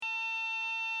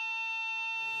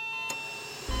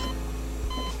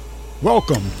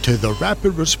Welcome to the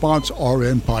Rapid Response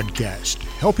RN podcast,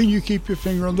 helping you keep your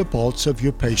finger on the pulse of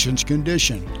your patient's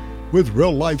condition with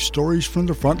real-life stories from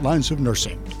the front lines of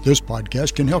nursing. This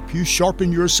podcast can help you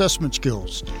sharpen your assessment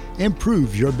skills,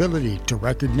 improve your ability to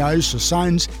recognize the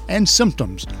signs and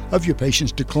symptoms of your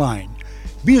patient's decline,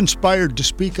 be inspired to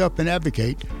speak up and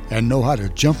advocate, and know how to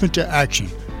jump into action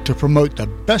to promote the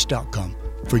best outcome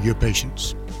for your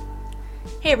patients.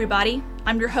 Hey everybody,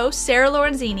 I'm your host, Sarah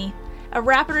Lorenzini, a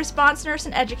rapid response nurse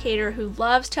and educator who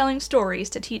loves telling stories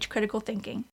to teach critical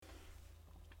thinking.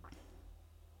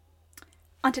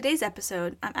 On today's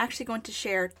episode, I'm actually going to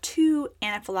share 2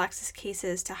 anaphylaxis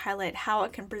cases to highlight how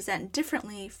it can present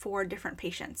differently for different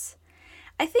patients.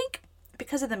 I think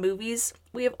because of the movies,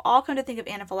 we have all come to think of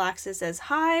anaphylaxis as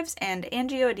hives and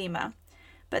angioedema,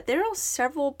 but there are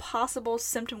several possible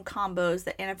symptom combos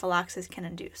that anaphylaxis can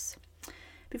induce.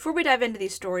 Before we dive into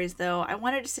these stories, though, I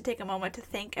wanted just to take a moment to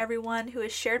thank everyone who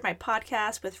has shared my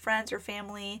podcast with friends or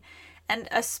family, and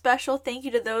a special thank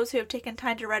you to those who have taken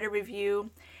time to write a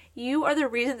review. You are the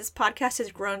reason this podcast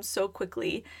has grown so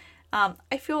quickly.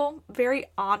 I feel very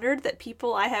honored that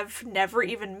people I have never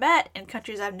even met in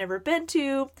countries I've never been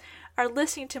to are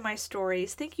listening to my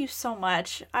stories. Thank you so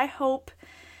much. I hope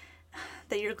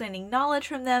that you're gleaning knowledge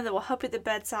from them that will help you at the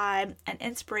bedside and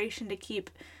inspiration to keep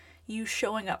you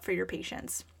showing up for your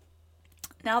patients.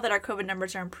 Now that our COVID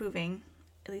numbers are improving,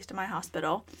 at least in my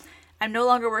hospital, I'm no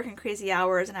longer working crazy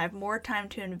hours and I have more time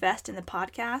to invest in the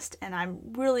podcast, and I'm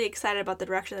really excited about the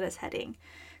direction that it's heading.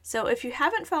 So if you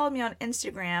haven't followed me on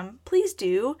Instagram, please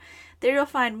do. There you'll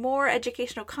find more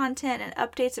educational content and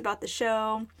updates about the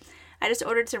show. I just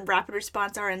ordered some Rapid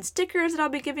Response RN stickers that I'll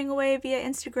be giving away via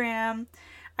Instagram.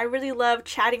 I really love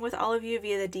chatting with all of you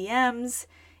via the DMs.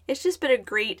 It's just been a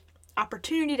great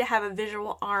opportunity to have a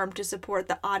visual arm to support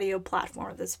the audio platform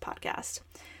of this podcast.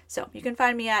 So you can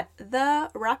find me at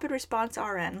the Rapid Response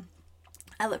RN.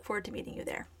 I look forward to meeting you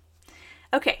there.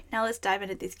 Okay, now let's dive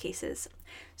into these cases.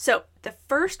 So the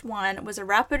first one was a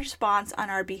rapid response on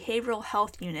our behavioral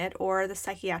health unit, or the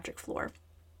psychiatric floor.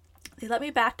 They let me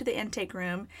back to the intake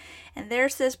room, and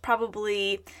there's this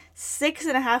probably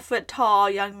 6.5 foot tall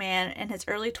young man in his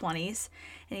early 20s,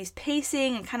 and he's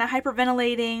pacing and kind of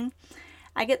hyperventilating.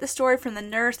 I get the story from the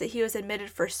nurse that he was admitted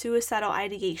for suicidal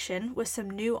ideation with some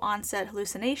new onset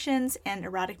hallucinations and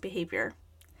erratic behavior.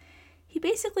 He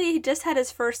basically just had his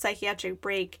first psychiatric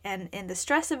break, and in the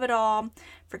stress of it all,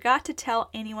 forgot to tell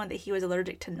anyone that he was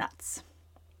allergic to nuts.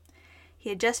 He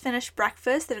had just finished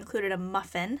breakfast that included a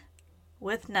muffin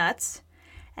with nuts,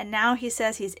 and now he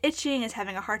says he's itching, is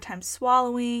having a hard time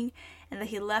swallowing, and that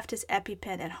he left his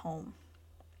EpiPen at home.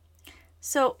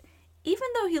 So even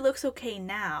though he looks okay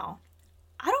now,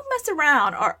 I don't mess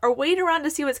around or wait around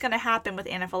to see what's going to happen with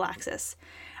anaphylaxis.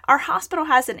 Our hospital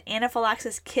has an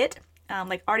anaphylaxis kit,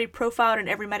 already profiled in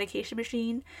every medication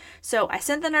machine. So I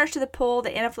sent the nurse to pull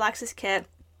the anaphylaxis kit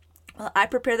while I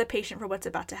prepare the patient for what's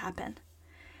about to happen.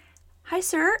 Hi,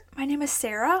 sir. My name is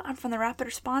Sarah. I'm from the Rapid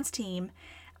Response team.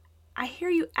 I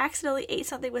hear you accidentally ate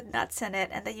something with nuts in it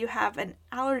and that you have an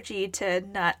allergy to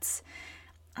nuts.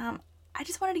 I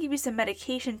just wanted to give you some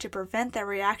medication to prevent that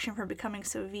reaction from becoming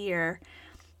severe.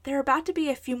 There are about to be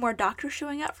a few more doctors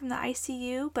showing up from the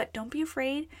ICU, but don't be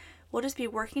afraid. We'll just be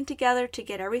working together to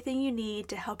get everything you need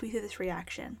to help you through this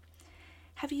reaction.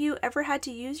 Have you ever had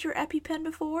to use your EpiPen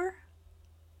before?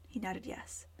 He nodded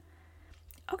yes.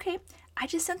 Okay, I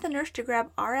just sent the nurse to grab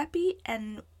our Epi,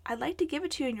 and I'd like to give it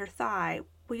to you in your thigh.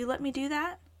 Will you let me do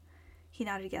that? He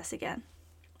nodded yes again.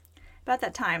 About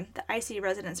that time, the ICU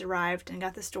residents arrived and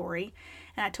got the story,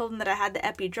 and I told them that I had the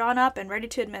Epi drawn up and ready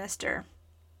to administer.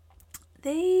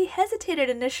 They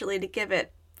hesitated initially to give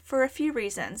it for a few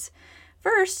reasons.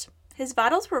 First, his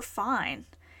vitals were fine.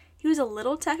 He was a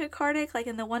little tachycardic, like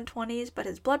in the 120s, but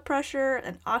his blood pressure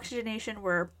and oxygenation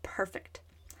were perfect.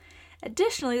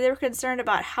 Additionally, they were concerned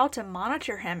about how to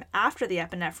monitor him after the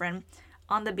epinephrine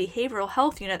on the behavioral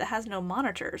health unit that has no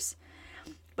monitors.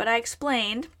 But I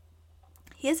explained,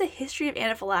 he has a history of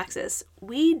anaphylaxis.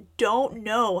 We don't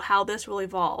know how this will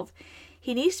evolve.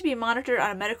 He needs to be monitored on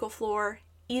a medical floor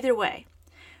either way.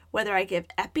 Whether I give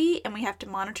Epi and we have to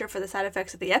monitor for the side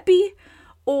effects of the Epi,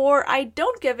 or I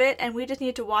don't give it and we just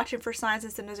need to watch him for signs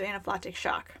and symptoms of anaphylactic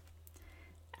shock.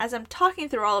 As I'm talking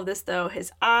through all of this, though,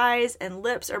 his eyes and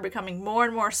lips are becoming more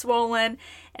and more swollen,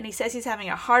 and he says he's having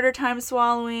a harder time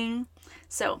swallowing.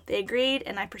 So they agreed,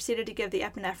 and I proceeded to give the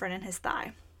epinephrine in his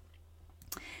thigh.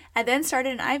 I then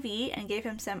started an IV and gave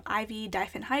him some IV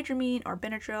diphenhydramine or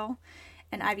Benadryl,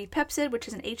 an IV Pepsid, which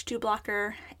is an H2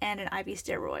 blocker, and an IV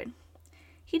steroid.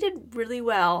 He did really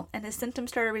well, and his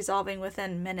symptoms started resolving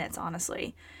within minutes,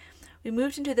 honestly. We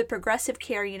moved into the progressive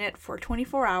care unit for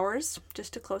 24 hours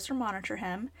just to closer monitor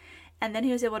him, and then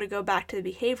he was able to go back to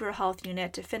the behavioral health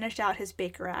unit to finish out his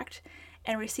Baker Act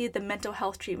and receive the mental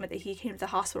health treatment that he came to the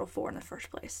hospital for in the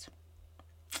first place.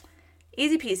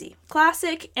 Easy peasy.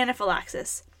 Classic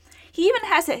anaphylaxis. He even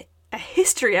has a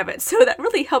history of it, so that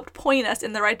really helped point us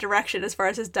in the right direction as far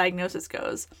as his diagnosis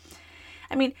goes.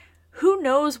 I mean, who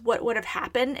knows what would have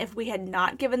happened if we had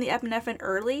not given the epinephrine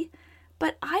early,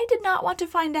 but I did not want to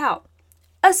find out,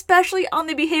 especially on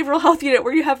the behavioral health unit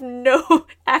where you have no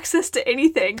access to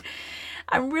anything.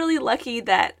 I'm really lucky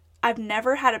that I've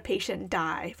never had a patient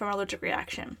die from an allergic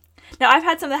reaction. Now, I've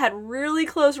had some that had really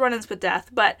close run-ins with death,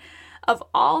 but of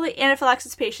all the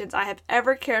anaphylaxis patients I have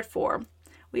ever cared for,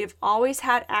 we have always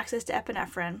had access to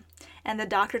epinephrine, and the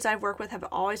doctors I've worked with have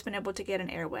always been able to get an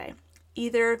airway,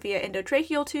 either via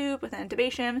endotracheal tube with an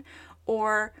intubation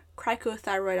or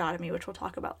cricothyroidotomy, which we'll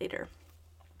talk about later.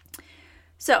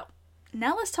 So,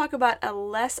 now let's talk about a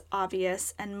less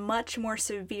obvious and much more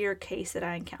severe case that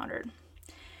I encountered.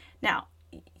 Now,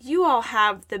 you all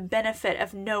have the benefit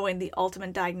of knowing the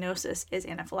ultimate diagnosis is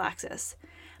anaphylaxis,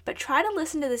 but try to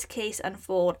listen to this case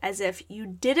unfold as if you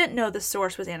didn't know the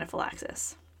source was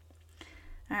anaphylaxis.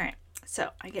 All right, so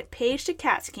I get paged to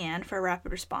CAT scan for a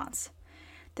rapid response.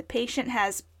 The patient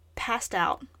has passed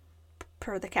out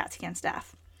per the CAT scan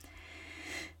staff.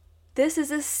 This is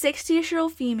a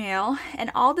 60-ish-year-old female,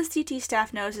 and all the CT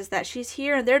staff knows is that she's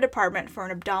here in their department for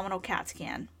an abdominal CAT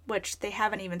scan, which they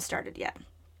haven't even started yet.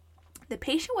 The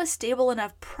patient was stable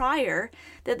enough prior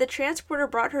that the transporter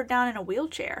brought her down in a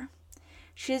wheelchair.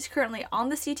 She is currently on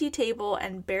the CT table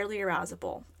and barely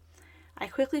arousable. I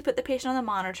quickly put the patient on the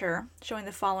monitor, showing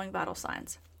the following vital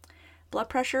signs. Blood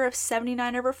pressure of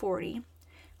 79/40,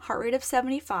 heart rate of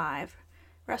 75,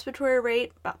 respiratory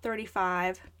rate about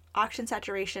 35, oxygen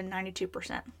saturation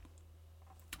 92%.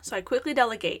 So I quickly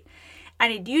delegate. I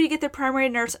need you to get the primary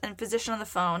nurse and physician on the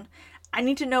phone. I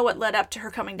need to know what led up to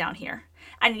her coming down here.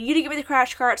 I need you to give me the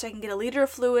crash cart so I can get a liter of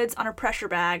fluids on a pressure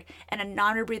bag and a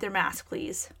non-rebreather mask,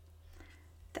 please.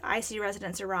 The ICU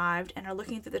residents arrived and are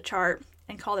looking through the chart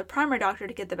and call the primary doctor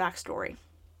to get the backstory.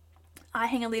 I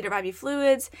hang a liter of IV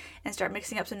fluids and start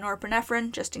mixing up some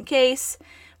norepinephrine just in case,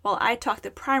 while I talk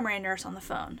the primary nurse on the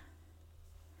phone.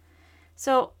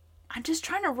 So I'm just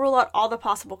trying to rule out all the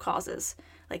possible causes,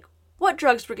 like what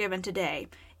drugs were given today,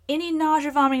 any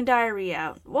nausea, vomiting,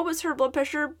 diarrhea, what was her blood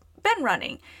pressure been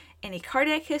running, any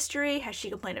cardiac history, has she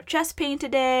complained of chest pain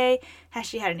today, has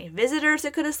she had any visitors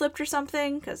that could have slipped or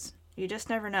something, because you just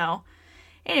never know.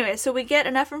 Anyway, so we get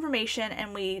enough information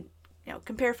and we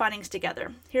compare findings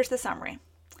together. Here's the summary.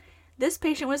 This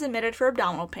patient was admitted for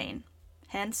abdominal pain,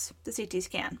 hence the CT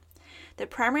scan. The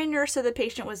primary nurse said the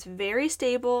patient was very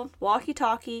stable,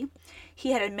 walkie-talkie.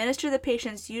 He had administered the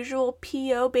patient's usual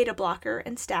PO beta blocker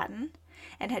and statin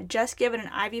and had just given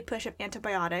an IV push of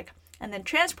antibiotic, and then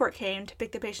transport came to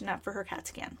pick the patient up for her CAT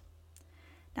scan.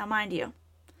 Now, mind you,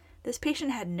 this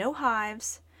patient had no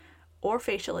hives or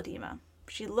facial edema.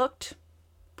 She looked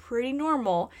pretty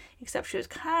normal, except she was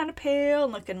kind of pale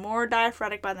and looking more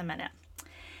diaphoretic by the minute.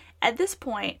 At this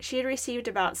point, she had received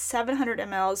about 700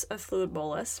 mLs of fluid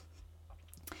bolus,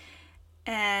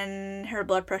 and her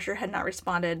blood pressure had not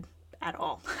responded at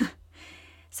all.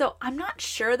 So I'm not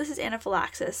sure this is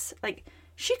anaphylaxis.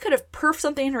 She could have perfed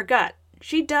something in her gut.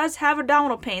 She does have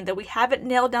abdominal pain, though we haven't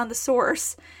nailed down the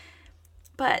source.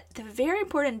 But the very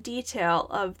important detail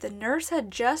of the nurse had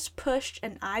just pushed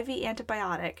an IV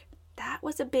antibiotic, that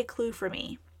was a big clue for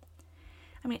me.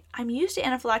 I mean, I'm used to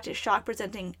anaphylactic shock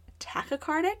presenting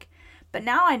tachycardic, but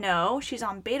now I know she's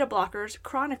on beta blockers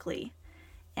chronically.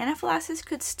 Anaphylaxis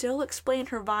could still explain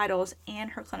her vitals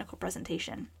and her clinical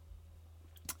presentation.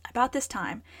 About this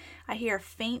time, I hear a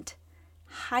faint,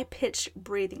 high-pitched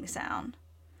breathing sound.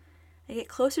 I get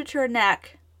closer to her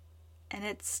neck, and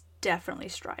it's definitely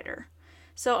stridor.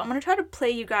 So I'm going to try to play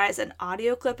you guys an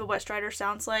audio clip of what stridor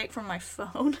sounds like from my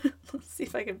phone. Let's see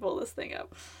if I can pull this thing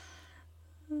up.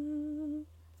 All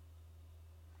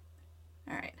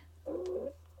right.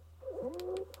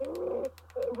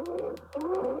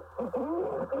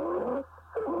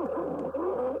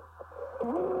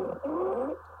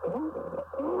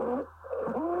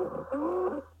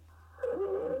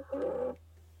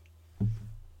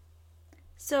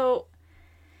 So,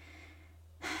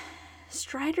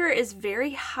 stridor is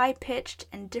very high-pitched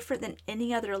and different than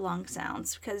any other lung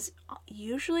sounds because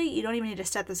usually you don't even need a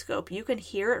stethoscope. You can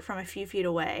hear it from a few feet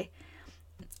away.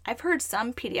 I've heard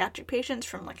some pediatric patients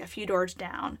from a few doors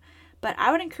down, but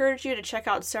I would encourage you to check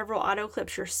out several audio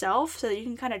clips yourself so that you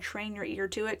can kind of train your ear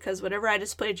to it, because whatever I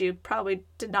displayed you probably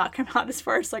did not come out as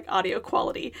far as audio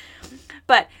quality.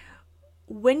 But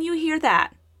when you hear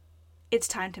that, it's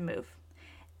time to move.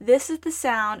 This is the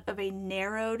sound of a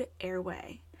narrowed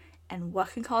airway. And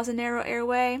what can cause a narrow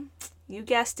airway? You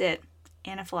guessed it,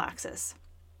 anaphylaxis.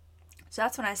 So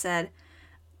that's when I said,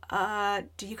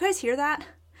 do you guys hear that?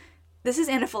 This is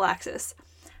anaphylaxis.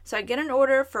 So I get an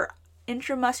order for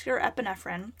intramuscular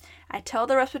epinephrine. I tell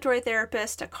the respiratory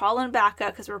therapist to call in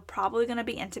backup because we're probably going to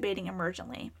be intubating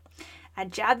emergently. I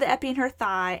jab the epi in her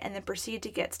thigh and then proceed to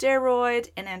get steroids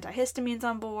and antihistamines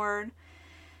on board.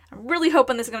 I'm really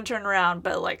hoping this is going to turn around,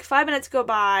 but like 5 minutes go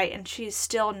by and she's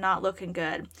still not looking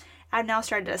good. I've now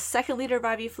started a 2 liter of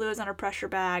IV fluids on her pressure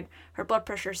bag. Her blood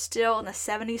pressure is still in the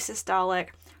 70s systolic.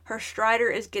 Her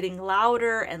stridor is getting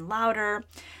louder and louder.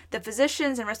 The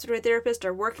physicians and respiratory therapists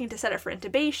are working to set it for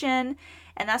intubation,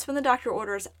 and that's when the doctor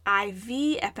orders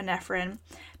IV epinephrine,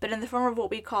 but in the form of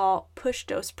what we call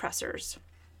push-dose pressors.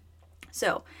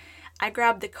 So I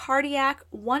grabbed the cardiac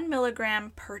 1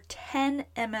 milligram per 10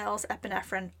 mLs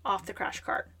epinephrine off the crash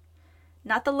cart.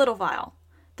 Not the little vial,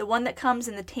 the one that comes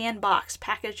in the tan box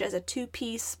packaged as a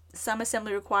 2-piece, some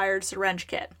assembly required syringe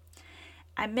kit.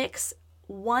 I mix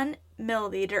 1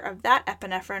 milliliter of that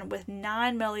epinephrine with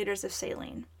 9 milliliters of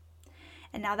saline.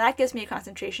 And now that gives me a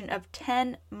concentration of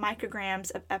 10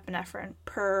 micrograms of epinephrine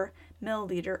per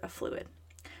milliliter of fluid.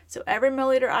 So every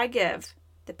milliliter I give,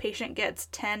 the patient gets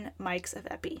 10 mics of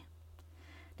epi.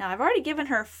 Now I've already given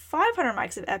her 500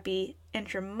 mics of epi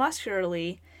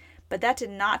intramuscularly, but that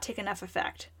did not take enough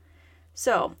effect.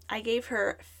 So I gave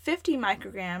her 50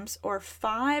 micrograms or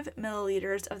 5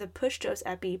 milliliters of the push dose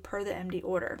epi per the MD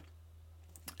order.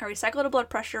 I recycled her blood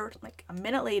pressure like a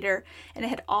minute later, and it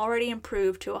had already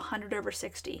improved to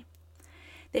 100/60.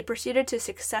 They proceeded to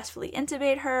successfully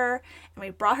intubate her, and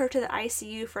we brought her to the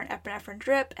ICU for an epinephrine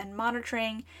drip and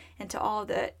monitoring until all of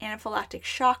the anaphylactic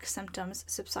shock symptoms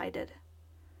subsided.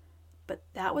 But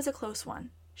that was a close one.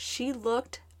 She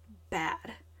looked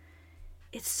bad.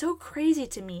 It's so crazy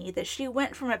to me that she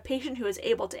went from a patient who was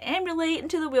able to ambulate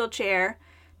into the wheelchair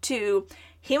to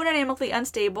hemodynamically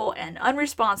unstable and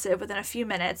unresponsive within a few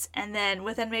minutes, and then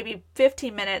within maybe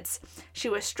 15 minutes, she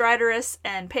was stridorous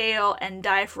and pale and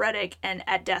diaphoretic and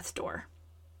at death's door.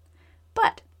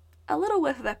 But a little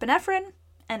whiff of epinephrine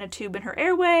and a tube in her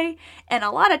airway and a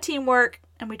lot of teamwork,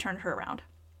 and we turned her around.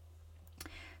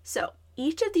 So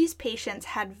each of these patients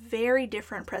had very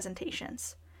different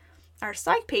presentations. Our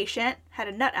psych patient had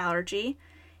a nut allergy.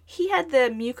 He had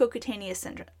the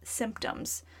mucocutaneous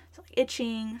symptoms, so like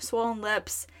itching, swollen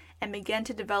lips, and began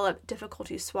to develop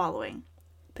difficulty swallowing.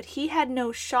 But he had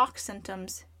no shock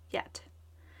symptoms yet.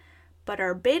 But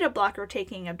our beta blocker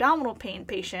taking abdominal pain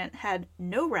patient had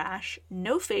no rash,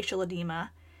 no facial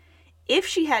edema. If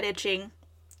she had itching,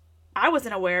 I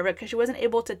wasn't aware of it because she wasn't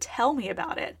able to tell me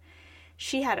about it.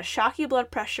 She had a shocky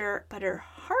blood pressure, but her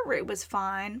heart rate was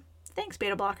fine. Thanks,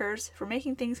 beta blockers, for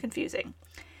making things confusing.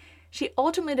 She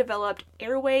ultimately developed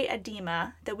airway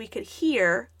edema that we could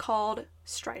hear called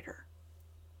stridor.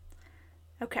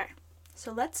 Okay,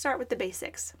 so let's start with the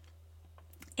basics.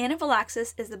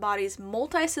 Anaphylaxis is the body's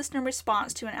multi-system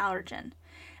response to an allergen,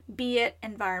 be it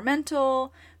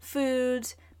environmental,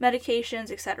 foods, medications,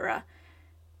 etc.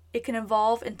 It can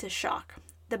evolve into shock.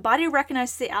 The body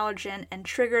recognizes the allergen and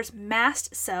triggers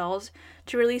mast cells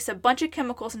to release a bunch of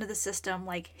chemicals into the system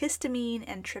like histamine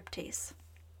and tryptase.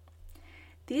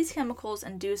 These chemicals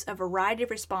induce a variety of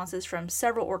responses from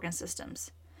several organ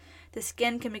systems. The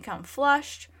skin can become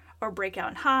flushed or break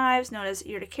out in hives known as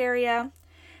urticaria.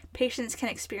 Patients can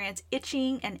experience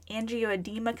itching and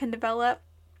angioedema can develop.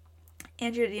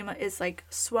 Angioedema is like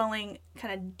swelling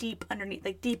kind of deep underneath,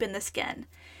 like deep in the skin.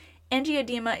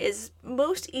 Angioedema is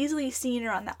most easily seen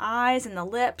around the eyes and the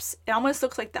lips. It almost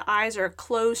looks like the eyes are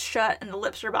closed shut and the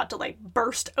lips are about to like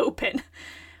burst open.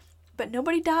 But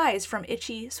nobody dies from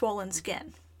itchy, swollen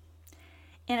skin.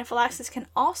 Anaphylaxis can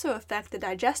also affect the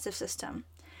digestive system.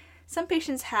 Some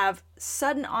patients have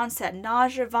sudden onset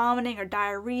nausea, vomiting, or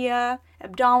diarrhea,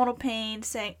 abdominal pain,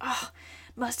 saying, "Oh,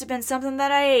 must have been something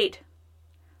that I ate."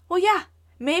 Well, yeah,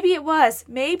 maybe it was.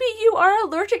 Maybe you are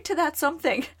allergic to that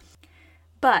something.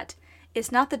 But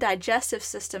it's not the digestive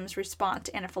system's response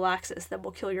to anaphylaxis that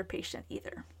will kill your patient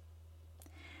either.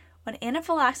 When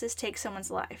anaphylaxis takes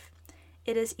someone's life,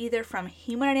 it is either from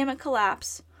hemodynamic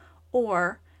collapse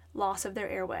or loss of their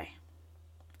airway.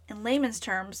 In layman's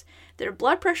terms, their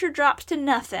blood pressure drops to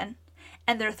nothing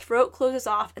and their throat closes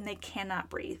off and they cannot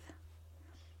breathe.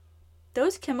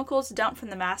 Those chemicals dumped from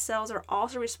the mast cells are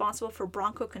also responsible for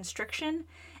bronchoconstriction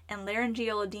and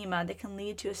laryngeal edema that can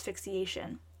lead to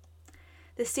asphyxiation.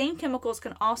 The same chemicals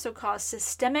can also cause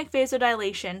systemic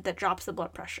vasodilation that drops the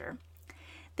blood pressure.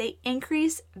 They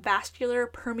increase vascular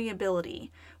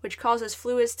permeability, which causes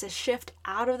fluids to shift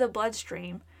out of the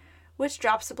bloodstream, which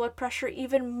drops the blood pressure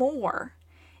even more.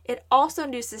 It also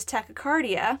induces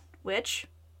tachycardia, which,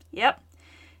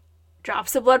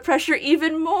 drops the blood pressure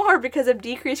even more because of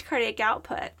decreased cardiac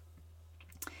output.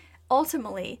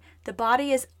 Ultimately, the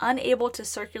body is unable to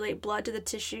circulate blood to the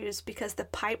tissues because the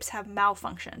pipes have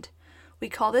malfunctioned. We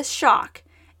call this shock,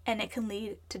 and it can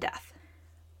lead to death.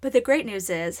 But the great news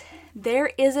is,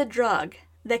 there is a drug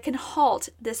that can halt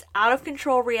this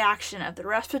out-of-control reaction of the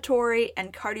respiratory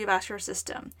and cardiovascular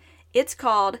system. It's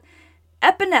called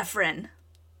epinephrine.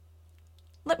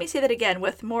 Let me say that again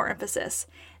with more emphasis.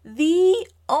 The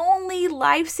only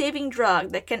life-saving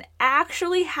drug that can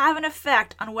actually have an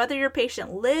effect on whether your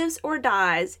patient lives or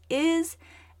dies is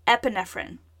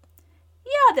epinephrine.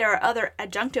 Yeah, there are other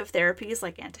adjunctive therapies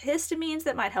like antihistamines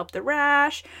that might help the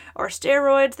rash, or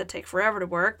steroids that take forever to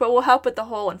work but will help with the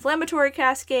whole inflammatory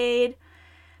cascade.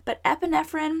 But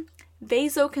epinephrine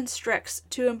vasoconstricts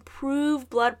to improve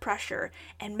blood pressure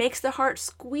and makes the heart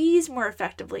squeeze more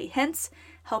effectively, hence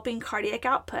helping cardiac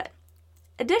output.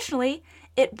 Additionally,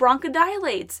 it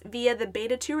bronchodilates via the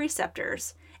beta-2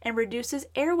 receptors and reduces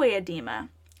airway edema.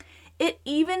 It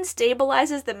even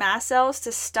stabilizes the mast cells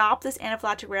to stop this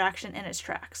anaphylactic reaction in its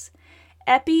tracks.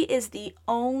 Epi is the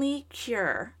only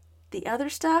cure. The other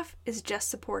stuff is just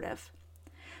supportive.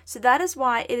 So that is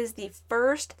why it is the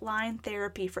first-line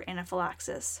therapy for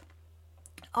anaphylaxis.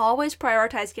 Always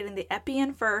prioritize getting the epi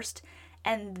in first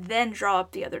and then draw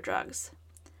up the other drugs.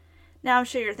 Now I'm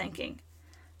sure you're thinking,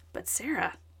 but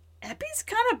Sarah, epi's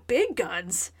kind of big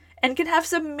guns and can have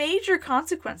some major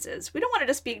consequences. We don't want to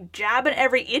just be jabbing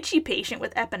every itchy patient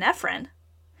with epinephrine.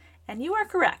 And you are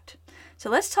correct.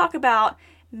 So let's talk about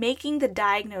making the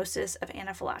diagnosis of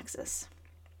anaphylaxis.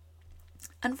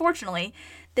 Unfortunately,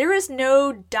 there is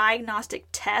no diagnostic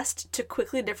test to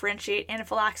quickly differentiate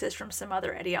anaphylaxis from some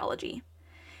other etiology.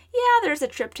 Yeah, there's a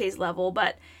tryptase level,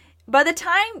 but by the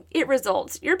time it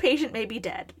results, your patient may be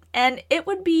dead, and it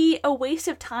would be a waste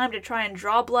of time to try and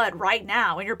draw blood right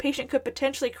now, and your patient could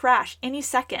potentially crash any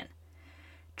second.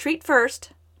 Treat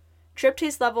first,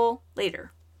 tryptase level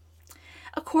later.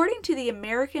 According to the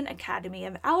American Academy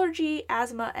of Allergy,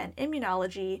 Asthma, and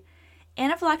Immunology,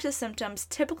 anaphylaxis symptoms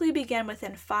typically begin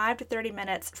within 5 to 30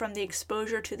 minutes from the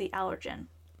exposure to the allergen.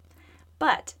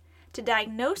 But to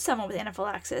diagnose someone with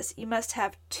anaphylaxis, you must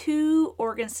have 2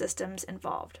 organ systems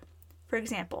involved. For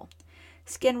example,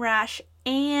 skin rash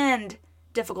and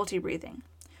difficulty breathing,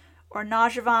 or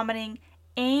nausea, vomiting,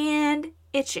 and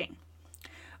itching,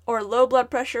 or low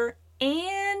blood pressure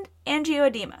and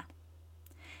angioedema.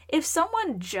 If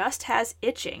someone just has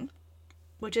itching,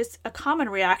 which is a common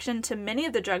reaction to many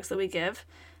of the drugs that we give,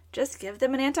 just give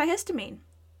them an antihistamine.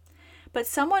 But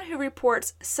someone who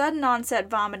reports sudden onset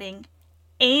vomiting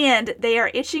and they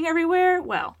are itching everywhere,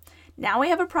 well, now we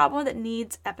have a problem that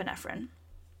needs epinephrine.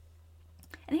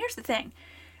 And here's the thing.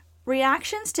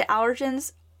 Reactions to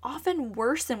allergens often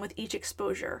worsen with each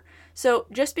exposure. So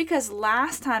just because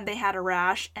last time they had a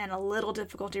rash and a little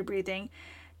difficulty breathing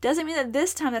doesn't mean that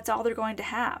this time that's all they're going to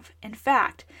have. In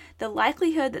fact, the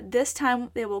likelihood that this time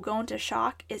they will go into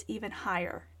shock is even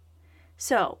higher.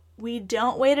 So we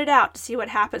don't wait it out to see what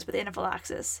happens with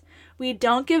anaphylaxis. We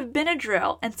don't give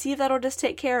Benadryl and see if that'll just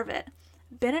take care of it.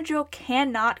 Benadryl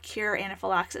cannot cure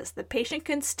anaphylaxis. The patient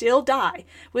can still die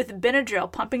with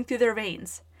Benadryl pumping through their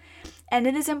veins. And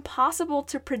it is impossible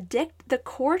to predict the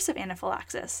course of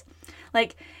anaphylaxis.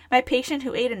 Like my patient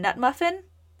who ate a nut muffin,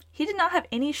 he did not have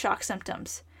any shock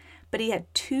symptoms, but he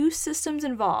had 2 systems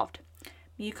involved,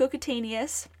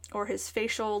 mucocutaneous, or his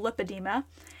facial lipedema,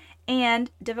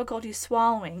 and difficulty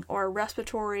swallowing, or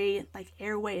respiratory, like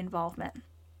airway involvement.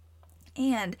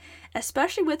 And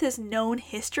especially with his known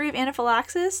history of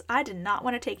anaphylaxis, I did not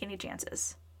want to take any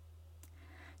chances.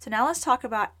 So now let's talk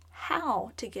about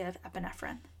how to give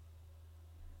epinephrine.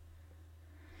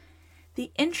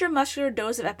 The intramuscular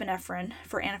dose of epinephrine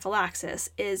for anaphylaxis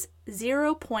is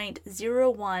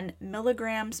 0.01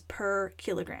 milligrams per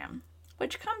kilogram,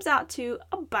 which comes out to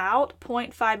about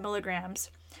 0.5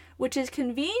 milligrams, which is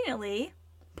conveniently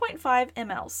 0.5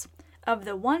 mLs of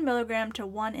the 1 milligram to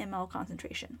 1 ml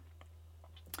concentration.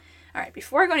 All right,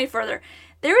 before I go any further,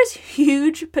 there is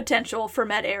huge potential for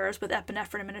med errors with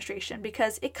epinephrine administration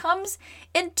because it comes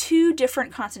in 2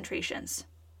 different concentrations.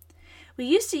 We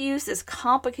used to use this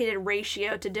complicated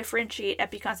ratio to differentiate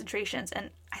epi concentrations,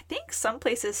 and I think some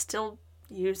places still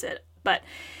use it.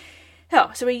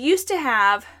 So we used to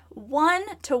have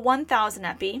 1 to 1,000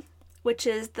 epi, which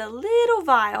is the little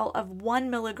vial of 1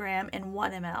 milligram in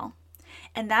 1 ml,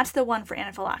 and that's the one for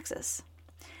anaphylaxis.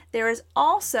 There is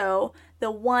also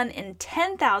the 1 in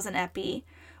 10,000 epi,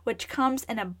 which comes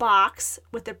in a box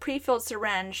with a pre-filled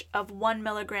syringe of 1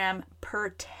 milligram per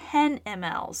 10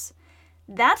 mLs.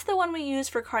 That's the one we use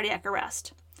for cardiac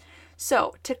arrest.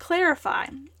 So, to clarify,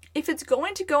 if it's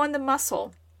going to go in the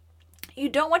muscle, you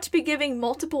don't want to be giving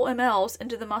multiple mLs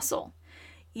into the muscle.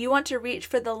 You want to reach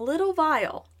for the little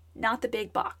vial, not the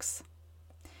big box.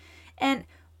 And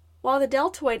while the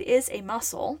deltoid is a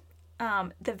muscle,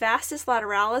 the vastus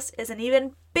lateralis is an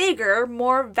even bigger,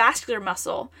 more vascular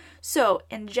muscle. So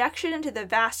injection into the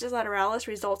vastus lateralis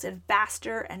results in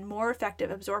faster and more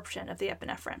effective absorption of the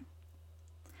epinephrine.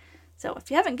 So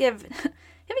if you haven't given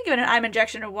an IM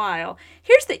injection in a while,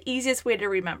 here's the easiest way to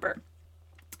remember.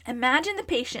 Imagine the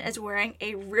patient is wearing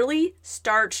a really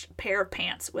starched pair of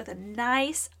pants with a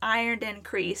nice ironed-in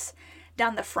crease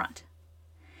down the front.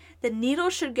 The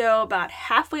needle should go about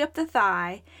halfway up the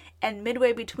thigh and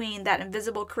midway between that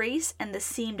invisible crease and the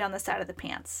seam down the side of the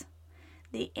pants,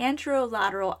 the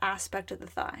anterolateral aspect of the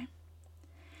thigh.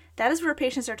 That is where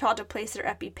patients are taught to place their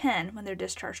EpiPen when they're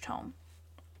discharged home.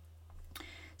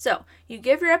 So, you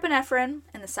give your epinephrine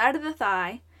in the side of the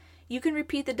thigh. You can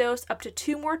repeat the dose up to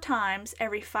 2 more times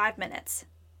every 5 minutes.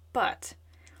 But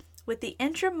with the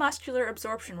intramuscular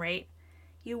absorption rate,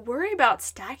 you worry about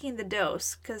stacking the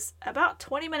dose because about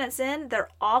 20 minutes in, they're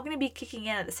all going to be kicking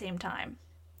in at the same time.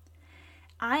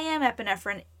 IM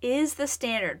epinephrine is the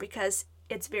standard because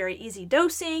it's very easy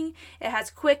dosing, it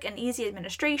has quick and easy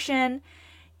administration,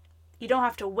 you don't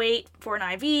have to wait for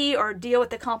an IV or deal with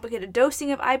the complicated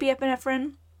dosing of IV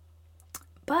epinephrine.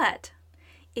 But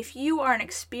if you are an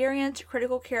experienced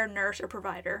critical care nurse or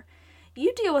provider,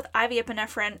 you deal with IV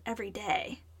epinephrine every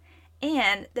day.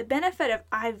 And the benefit of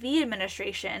IV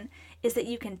administration is that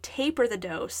you can taper the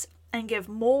dose and give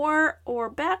more or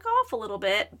back off a little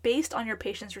bit based on your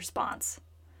patient's response.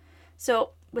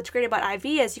 So what's great about IV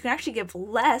is you can actually give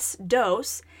less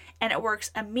dose and it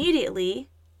works immediately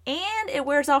and it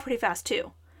wears off pretty fast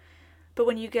too. But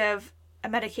when you give a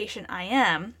medication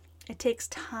IM, it takes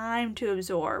time to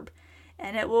absorb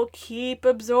and it will keep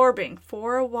absorbing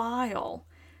for a while.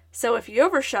 So if you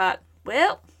overshot,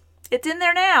 well, it's in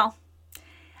there now.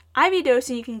 IV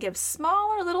dosing, you can give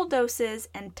smaller little doses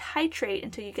and titrate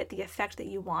until you get the effect that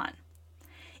you want.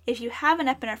 If you have an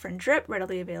epinephrine drip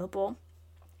readily available,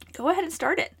 go ahead and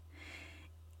start it.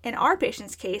 In our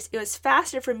patient's case, it was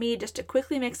faster for me just to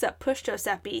quickly mix up push dose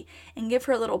epi and give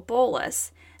her a little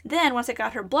bolus. Then once I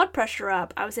got her blood pressure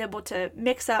up, I was able to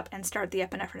mix up and start the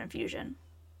epinephrine infusion.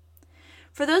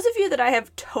 For those of you that I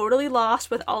have totally lost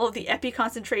with all of the epi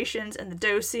concentrations and the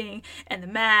dosing and the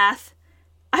math,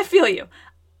 I feel you.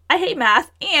 I hate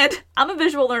math and I'm a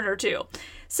visual learner too.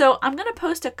 So I'm going to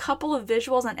post a couple of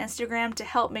visuals on Instagram to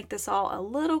help make this all a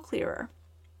little clearer.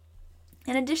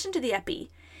 In addition to the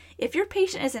epi, if your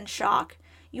patient is in shock,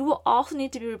 you will also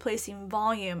need to be replacing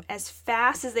volume as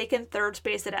fast as they can third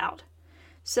space it out.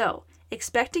 So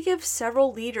expect to give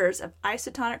several liters of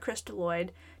isotonic crystalloid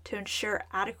to ensure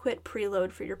adequate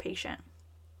preload for your patient.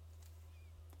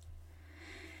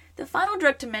 The final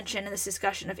drug to mention in this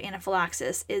discussion of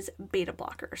anaphylaxis is beta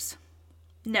blockers.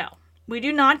 No, we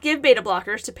do not give beta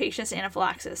blockers to patients with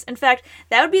anaphylaxis. In fact,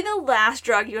 that would be the last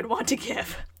drug you would want to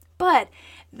give. But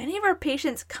many of our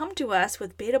patients come to us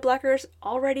with beta blockers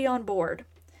already on board.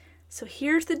 So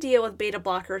here's the deal with beta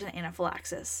blockers and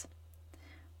anaphylaxis.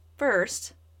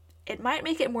 First, it might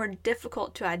make it more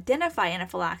difficult to identify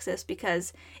anaphylaxis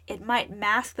because it might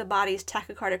mask the body's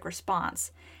tachycardic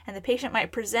response, and the patient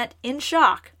might present in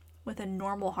shock with a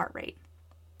normal heart rate.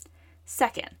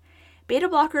 Second, beta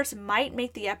blockers might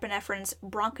make the epinephrine's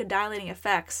bronchodilating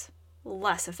effects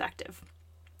less effective.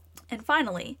 And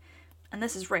finally, and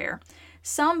this is rare,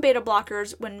 some beta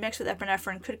blockers, when mixed with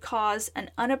epinephrine, could cause an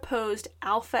unopposed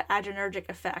alpha adrenergic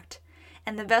effect,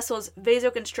 and the vessels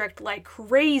vasoconstrict like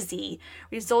crazy,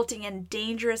 resulting in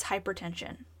dangerous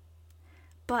hypertension.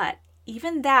 But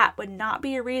even that would not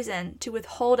be a reason to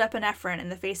withhold epinephrine in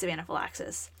the face of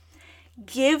anaphylaxis.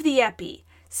 Give the epi,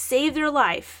 save their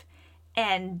life,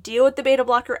 and deal with the beta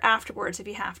blocker afterwards if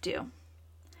you have to.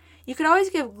 You could always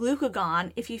give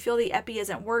glucagon if you feel the epi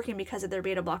isn't working because of their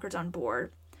beta blockers on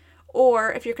board,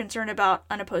 or if you're concerned about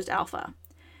unopposed alpha.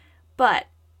 But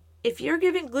if you're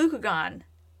giving glucagon,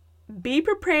 be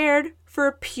prepared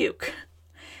for puke.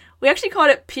 We actually called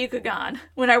it pucagon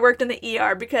when I worked in the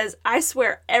ER because I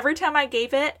swear every time I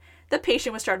gave it, the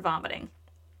patient would start vomiting.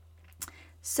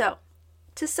 So,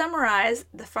 to summarize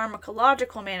the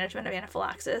pharmacological management of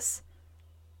anaphylaxis,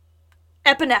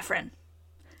 epinephrine.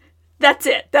 That's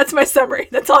it. That's my summary.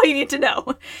 That's all you need to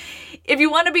know. If you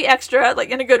want to be extra,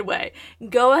 like in a good way,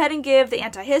 go ahead and give the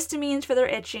antihistamines for their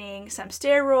itching, some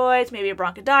steroids, maybe a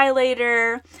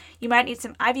bronchodilator. You might need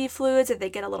some IV fluids if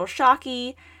they get a little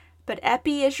shocky, but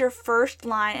epi is your first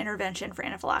line intervention for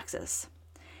anaphylaxis.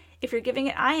 If you're giving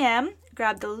it IM,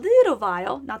 grab the little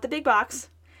vial, not the big box,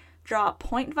 draw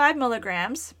 0.5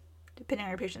 milligrams, depending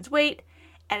on your patient's weight,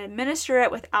 and administer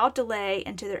it without delay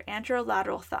into their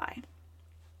anterolateral thigh.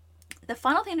 The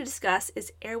final thing to discuss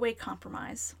is airway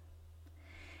compromise.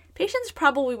 Patients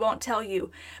probably won't tell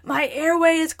you, "My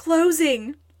airway is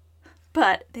closing,"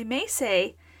 but they may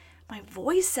say, "My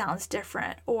voice sounds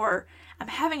different," or "I'm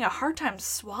having a hard time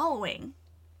swallowing."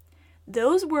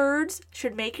 Those words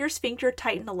should make your sphincter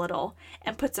tighten a little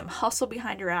and put some hustle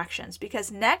behind your actions,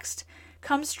 because next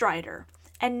comes stridor,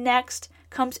 and next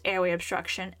comes airway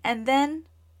obstruction, and then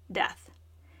death.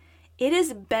 It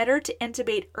is better to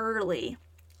intubate early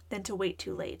than to wait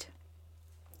too late.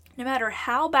 No matter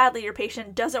how badly your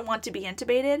patient doesn't want to be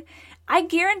intubated, I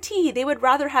guarantee they would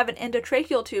rather have an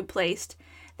endotracheal tube placed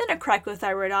than a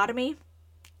cricothyroidotomy.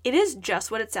 It is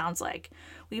just what it sounds like.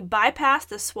 We bypass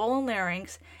the swollen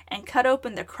larynx and cut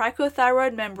open the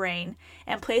cricothyroid membrane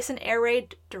and place an airway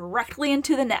directly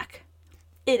into the neck.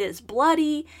 It is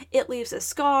bloody, it leaves a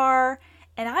scar,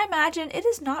 and I imagine it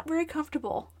is not very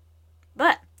comfortable.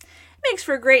 But it makes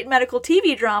for great medical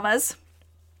TV dramas.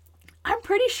 I'm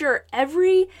pretty sure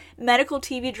every medical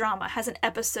TV drama has an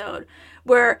episode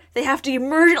where they have to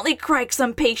emergently cric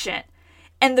some patient.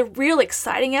 And the real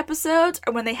exciting episodes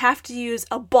are when they have to use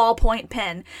a ballpoint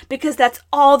pen, because that's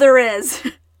all there is.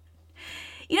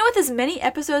 You know, with as many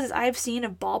episodes as I've seen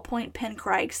of ballpoint pen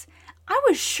crics, I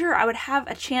was sure I would have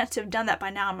a chance to have done that by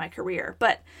now in my career,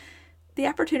 but the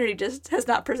opportunity just has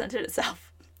not presented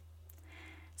itself.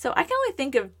 So I can only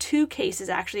think of 2 cases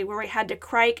actually where we had to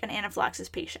cric an anaphylaxis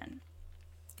patient.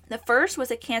 The first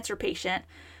was a cancer patient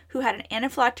who had an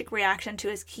anaphylactic reaction to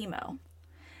his chemo.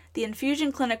 The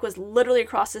infusion clinic was literally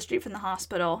across the street from the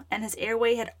hospital, and his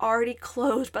airway had already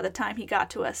closed by the time he got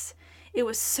to us. It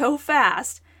was so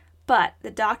fast, but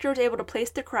the doctor was able to place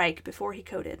the cric before he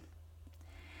coded.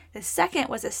 The second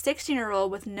was a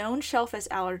 16-year-old with known shellfish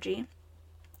allergy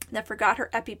that forgot her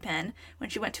EpiPen when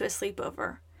she went to a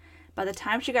sleepover. By the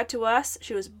time she got to us,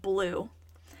 she was blue.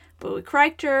 But we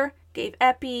cric'd her, gave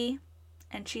Epi,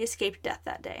 and she escaped death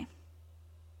that day.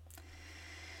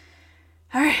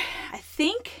 All right, I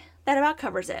think that about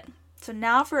covers it. So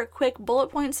now for a quick bullet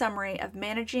point summary of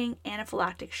managing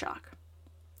anaphylactic shock.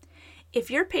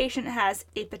 If your patient has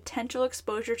a potential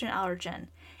exposure to an allergen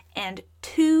and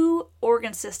 2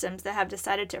 organ systems that have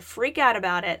decided to freak out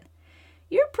about it,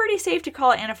 you're pretty safe to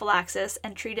call it anaphylaxis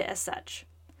and treat it as such.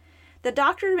 The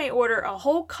doctor may order a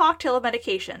whole cocktail of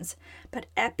medications, but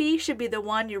Epi should be the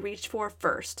one you reach for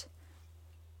first.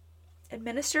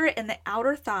 Administer it in the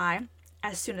outer thigh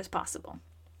as soon as possible.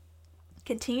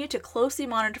 Continue to closely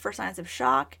monitor for signs of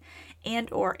shock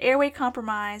and or airway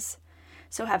compromise.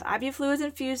 So have IV fluids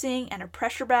infusing and a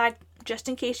pressure bag just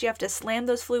in case you have to slam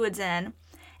those fluids in,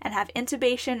 and have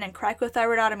intubation and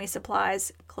cricothyroidotomy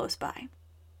supplies close by.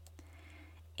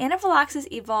 Anaphylaxis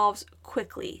evolves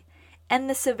quickly, and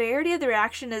the severity of the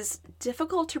reaction is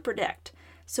difficult to predict,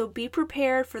 so be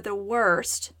prepared for the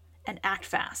worst and act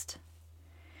fast.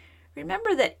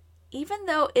 Remember that even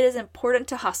though it is important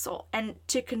to hustle and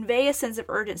to convey a sense of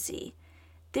urgency,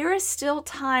 there is still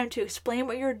time to explain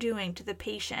what you're doing to the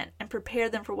patient and prepare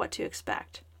them for what to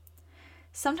expect.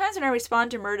 Sometimes when I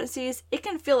respond to emergencies, it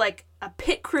can feel like a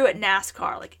pit crew at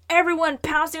NASCAR, like everyone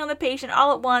pouncing on the patient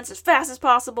all at once as fast as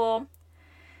possible.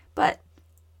 But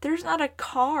there's not a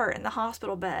car in the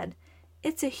hospital bed.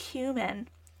 It's a human.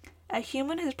 A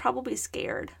human who's probably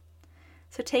scared.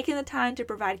 So taking the time to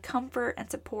provide comfort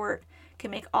and support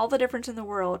can make all the difference in the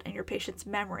world in your patient's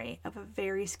memory of a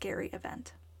very scary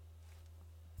event.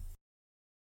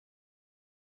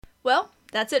 Well,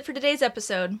 that's it for today's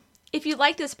episode. If you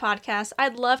like this podcast,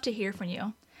 I'd love to hear from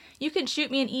you. You can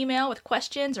shoot me an email with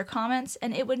questions or comments,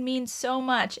 and it would mean so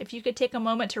much if you could take a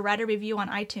moment to write a review on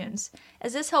iTunes,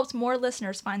 as this helps more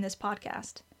listeners find this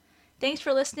podcast. Thanks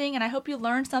for listening, and I hope you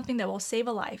learned something that will save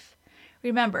a life.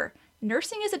 Remember,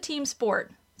 nursing is a team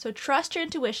sport, so trust your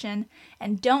intuition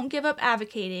and don't give up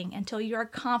advocating until you are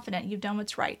confident you've done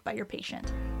what's right by your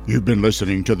patient. You've been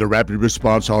listening to the Rapid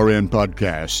Response RN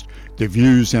podcast. The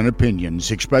views and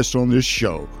opinions expressed on this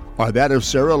show are that of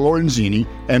Sarah Lorenzini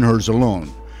and hers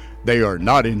alone. They are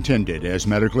not intended as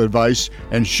medical advice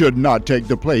and should not take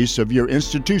the place of your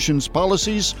institution's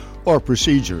policies or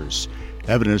procedures.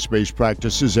 Evidence-based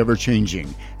practice is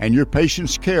ever-changing, and your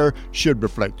patient's care should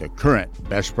reflect the current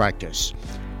best practice.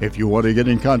 If you want to get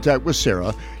in contact with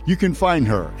Sarah, you can find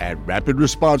her at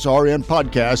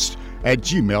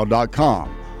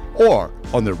rapidresponsernpodcast@gmail.com or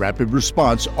on the Rapid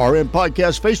Response RN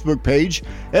Podcast Facebook page,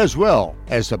 as well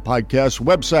as the podcast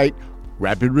website,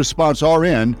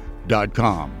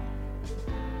 rapidresponsern.com.